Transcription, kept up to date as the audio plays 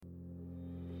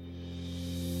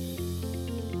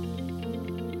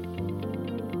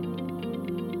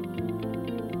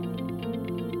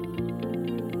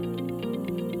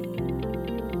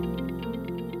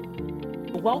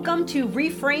Welcome to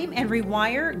Reframe and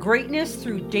Rewire Greatness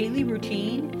Through Daily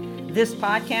Routine. This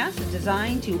podcast is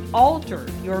designed to alter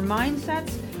your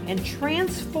mindsets and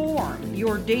transform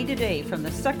your day-to-day from the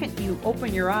second you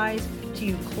open your eyes to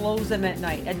you close them at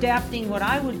night, adapting what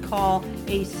I would call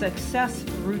a success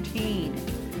routine.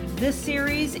 This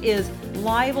series is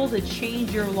liable to change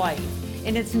your life,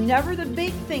 and it's never the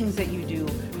big things that you do,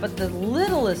 but the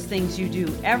littlest things you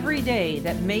do every day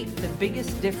that make the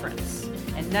biggest difference.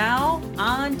 And now,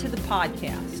 on to the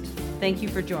podcast. Thank you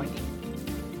for joining.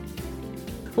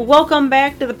 Welcome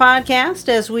back to the podcast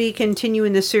as we continue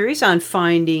in this series on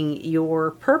finding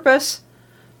your purpose.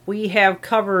 We have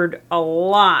covered a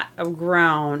lot of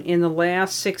ground in the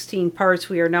last 16 parts.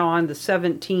 We are now on the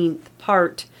 17th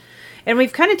part. And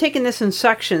we've kind of taken this in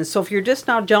sections. So if you're just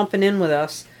now jumping in with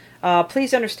us,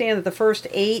 please understand that the first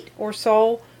 8 or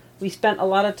so, we spent a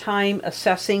lot of time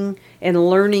assessing and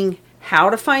learning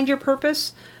how to find your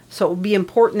purpose. So it would be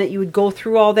important that you would go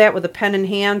through all that with a pen in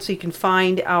hand so you can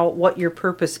find out what your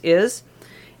purpose is.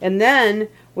 And then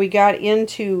we got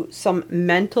into some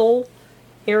mental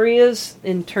areas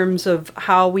in terms of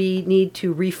how we need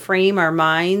to reframe our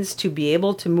minds to be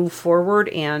able to move forward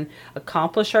and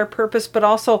accomplish our purpose. But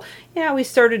also, we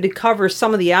started to cover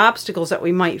some of the obstacles that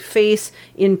we might face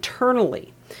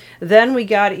internally. Then we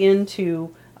got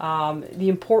into the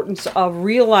importance of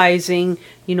realizing,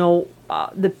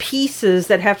 the pieces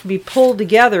that have to be pulled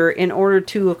together in order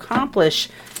to accomplish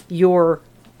your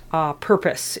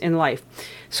purpose in life.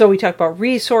 So we talked about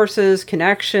resources,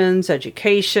 connections,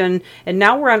 education, and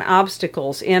now we're on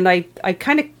obstacles. And I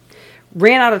kind of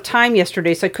ran out of time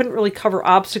yesterday, so I couldn't really cover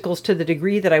obstacles to the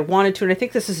degree that I wanted to. And I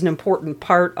think this is an important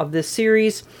part of this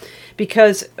series,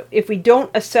 because if we don't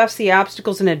assess the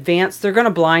obstacles in advance, they're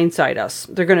going to blindside us.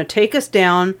 They're going to take us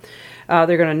down.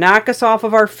 They're going to knock us off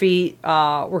of our feet.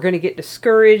 We're going to get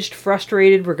discouraged,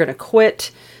 frustrated. We're going to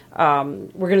quit. We're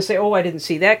going to say, I didn't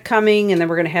see that coming. And then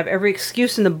we're going to have every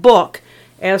excuse in the book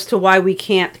as to why we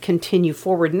can't continue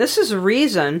forward. And this is a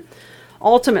reason,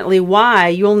 ultimately, why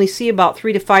you only see about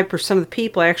 3 to 5% of the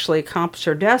people actually accomplish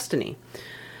their destiny.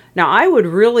 Now, I would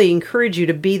really encourage you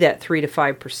to be that 3 to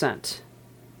 5%.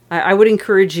 I would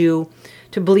encourage you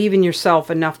to believe in yourself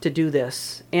enough to do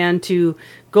this and to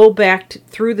go back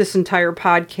through this entire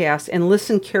podcast and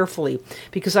listen carefully,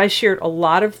 because I shared a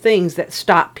lot of things that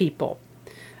stop people.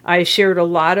 I shared a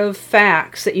lot of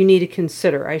facts that you need to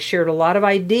consider. I shared a lot of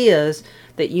ideas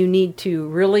that you need to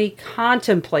really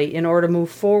contemplate in order to move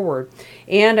forward.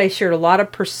 And I shared a lot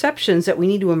of perceptions that we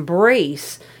need to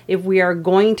embrace if we are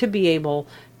going to be able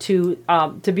to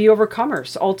be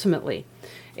overcomers ultimately.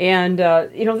 And,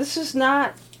 this is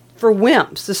not for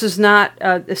wimps. This is not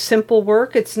a simple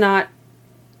work. It's not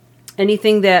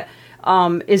anything that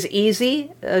is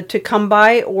easy to come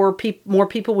by, or more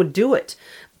people would do it.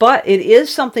 But it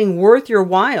is something worth your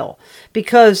while,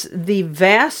 because the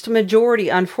vast majority,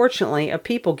 unfortunately, of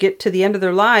people get to the end of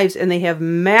their lives and they have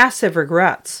massive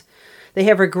regrets. They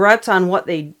have regrets on what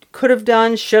they could have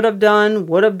done, should have done,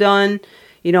 would have done,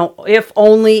 if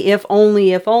only.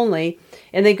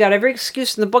 And they've got every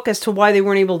excuse in the book as to why they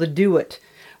weren't able to do it.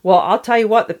 Well, I'll tell you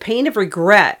what, the pain of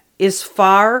regret is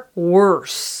far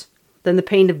worse than the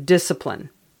pain of discipline.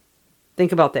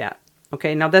 Think about that.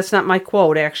 Okay, now that's not my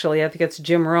quote, actually. I think it's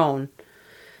Jim Rohn.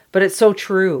 But it's so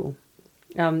true.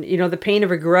 The pain of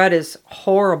regret is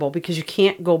horrible because you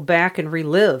can't go back and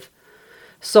relive.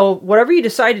 So whatever you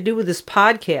decide to do with this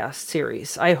podcast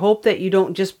series, I hope that you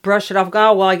don't just brush it off.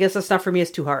 I guess that's not for me. It's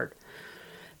too hard.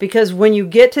 Because when you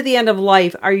get to the end of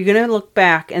life, are you going to look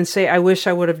back and say, I wish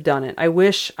I would have done it. I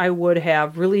wish I would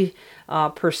have really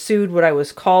pursued what I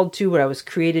was called to, what I was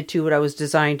created to, what I was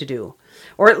designed to do.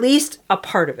 Or at least a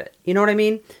part of it. You know what I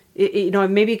mean?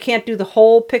 Maybe you can't do the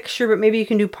whole picture, but maybe you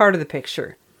can do part of the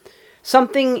picture.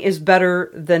 Something is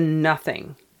better than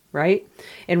nothing, right?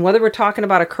 And whether we're talking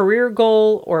about a career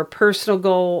goal or a personal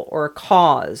goal or a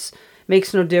cause,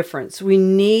 makes no difference. We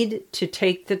need to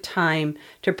take the time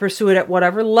to pursue it at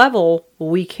whatever level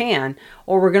we can,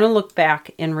 or we're going to look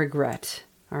back and regret.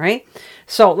 All right?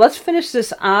 So let's finish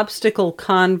this obstacle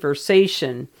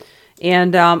conversation.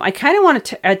 And I kind of want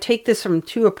to take this from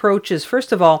 2 approaches.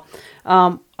 First of all,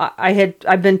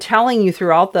 I've been telling you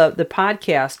throughout the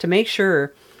podcast to make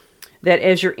sure that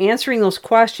as you're answering those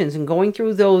questions and going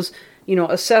through those,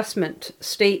 assessment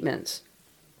statements,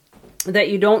 that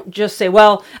you don't just say, I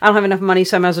don't have enough money,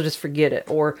 so I might as well just forget it.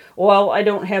 Or, I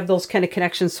don't have those kind of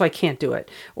connections, so I can't do it.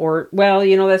 Or,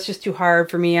 that's just too hard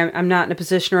for me. I'm not in a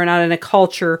position, or I'm not in a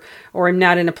culture, or I'm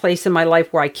not in a place in my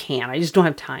life where I can. I just don't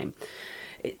have time.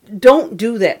 Don't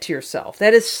do that to yourself.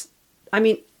 That is,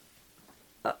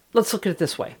 let's look at it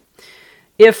this way.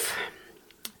 If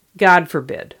God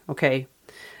forbid, okay?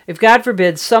 If God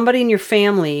forbid somebody in your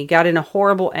family got in a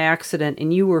horrible accident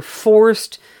and you were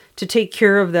forced to take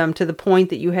care of them to the point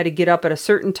that you had to get up at a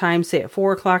certain time, say at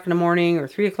 4 o'clock in the morning or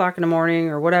 3 o'clock in the morning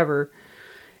or whatever,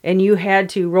 and you had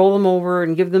to roll them over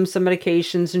and give them some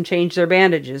medications and change their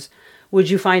bandages, would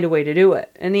you find a way to do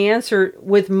it? And the answer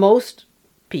with most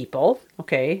people,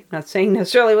 okay, not saying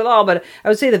necessarily with all, but I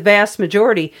would say the vast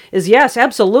majority is yes,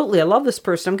 absolutely. I love this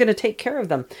person. I'm going to take care of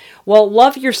them. Well,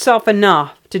 love yourself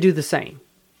enough to do the same.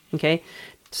 Okay?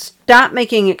 Stop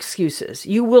making excuses.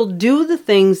 You will do the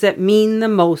things that mean the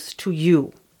most to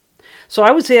you. So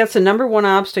I would say that's the number one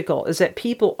obstacle, is that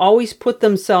people always put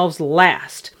themselves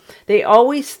last. They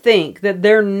always think that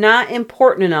they're not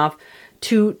important enough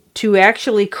to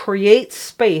actually create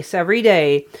space every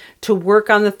day to work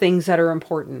on the things that are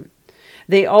important.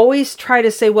 They always try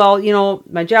to say, well,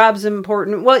 my job's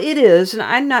important. Well, it is, and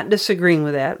I'm not disagreeing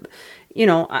with that.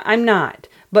 I'm not.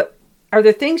 But are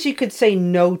there things you could say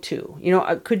no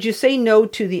to? Could you say no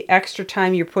to the extra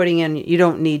time you're putting in you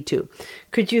don't need to?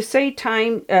 Could you say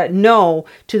no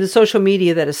to the social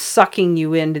media that is sucking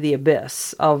you into the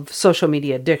abyss of social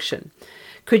media addiction?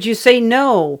 Could you say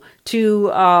no to,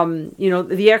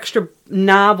 the extra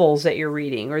novels that you're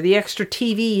reading or the extra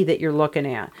TV that you're looking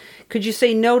at? Could you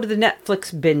say no to the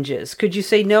Netflix binges? Could you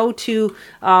say no to,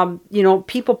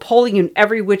 people pulling you in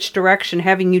every which direction,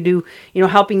 having you do,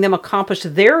 helping them accomplish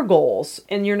their goals,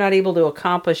 and you're not able to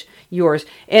accomplish yours?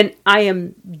 And I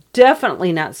am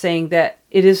definitely not saying that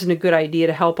it isn't a good idea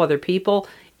to help other people.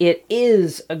 It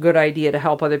is a good idea to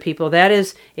help other people. That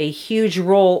is a huge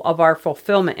role of our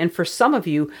fulfillment. And for some of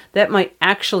you, that might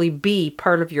actually be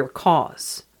part of your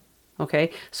cause.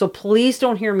 Okay? So please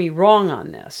don't hear me wrong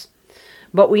on this.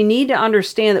 But we need to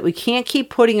understand that we can't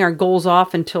keep putting our goals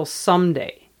off until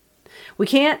someday. We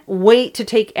can't wait to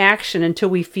take action until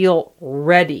we feel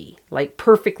ready, like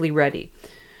perfectly ready.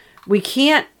 We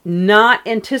can't not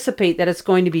anticipate that it's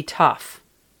going to be tough.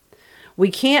 We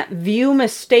can't view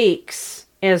mistakes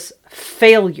as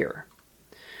failure.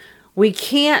 We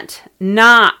can't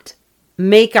not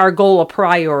make our goal a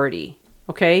priority,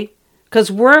 okay?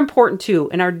 Because we're important too,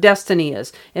 and our destiny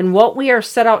is. And what we are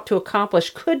set out to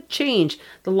accomplish could change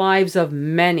the lives of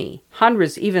many,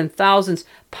 hundreds, even thousands,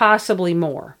 possibly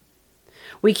more.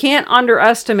 We can't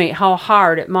underestimate how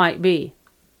hard it might be.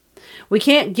 We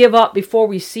can't give up before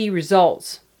we see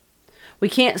results. We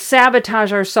can't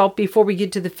sabotage ourselves before we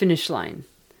get to the finish line.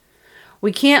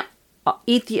 We can't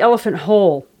eat the elephant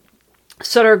whole,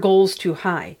 set our goals too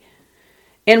high.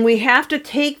 And we have to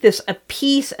take this a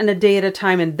piece and a day at a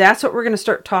time, and that's what we're going to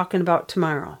start talking about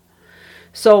tomorrow.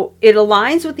 So it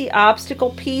aligns with the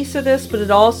obstacle piece of this, but it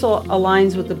also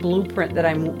aligns with the blueprint that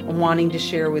I'm wanting to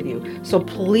share with you. So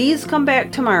please come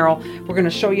back tomorrow. We're going to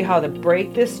show you how to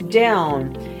break this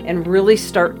down and really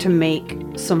start to make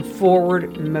some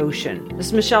forward motion. This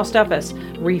is Michelle Steffes,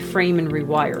 Reframe and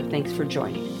Rewire. Thanks for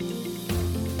joining.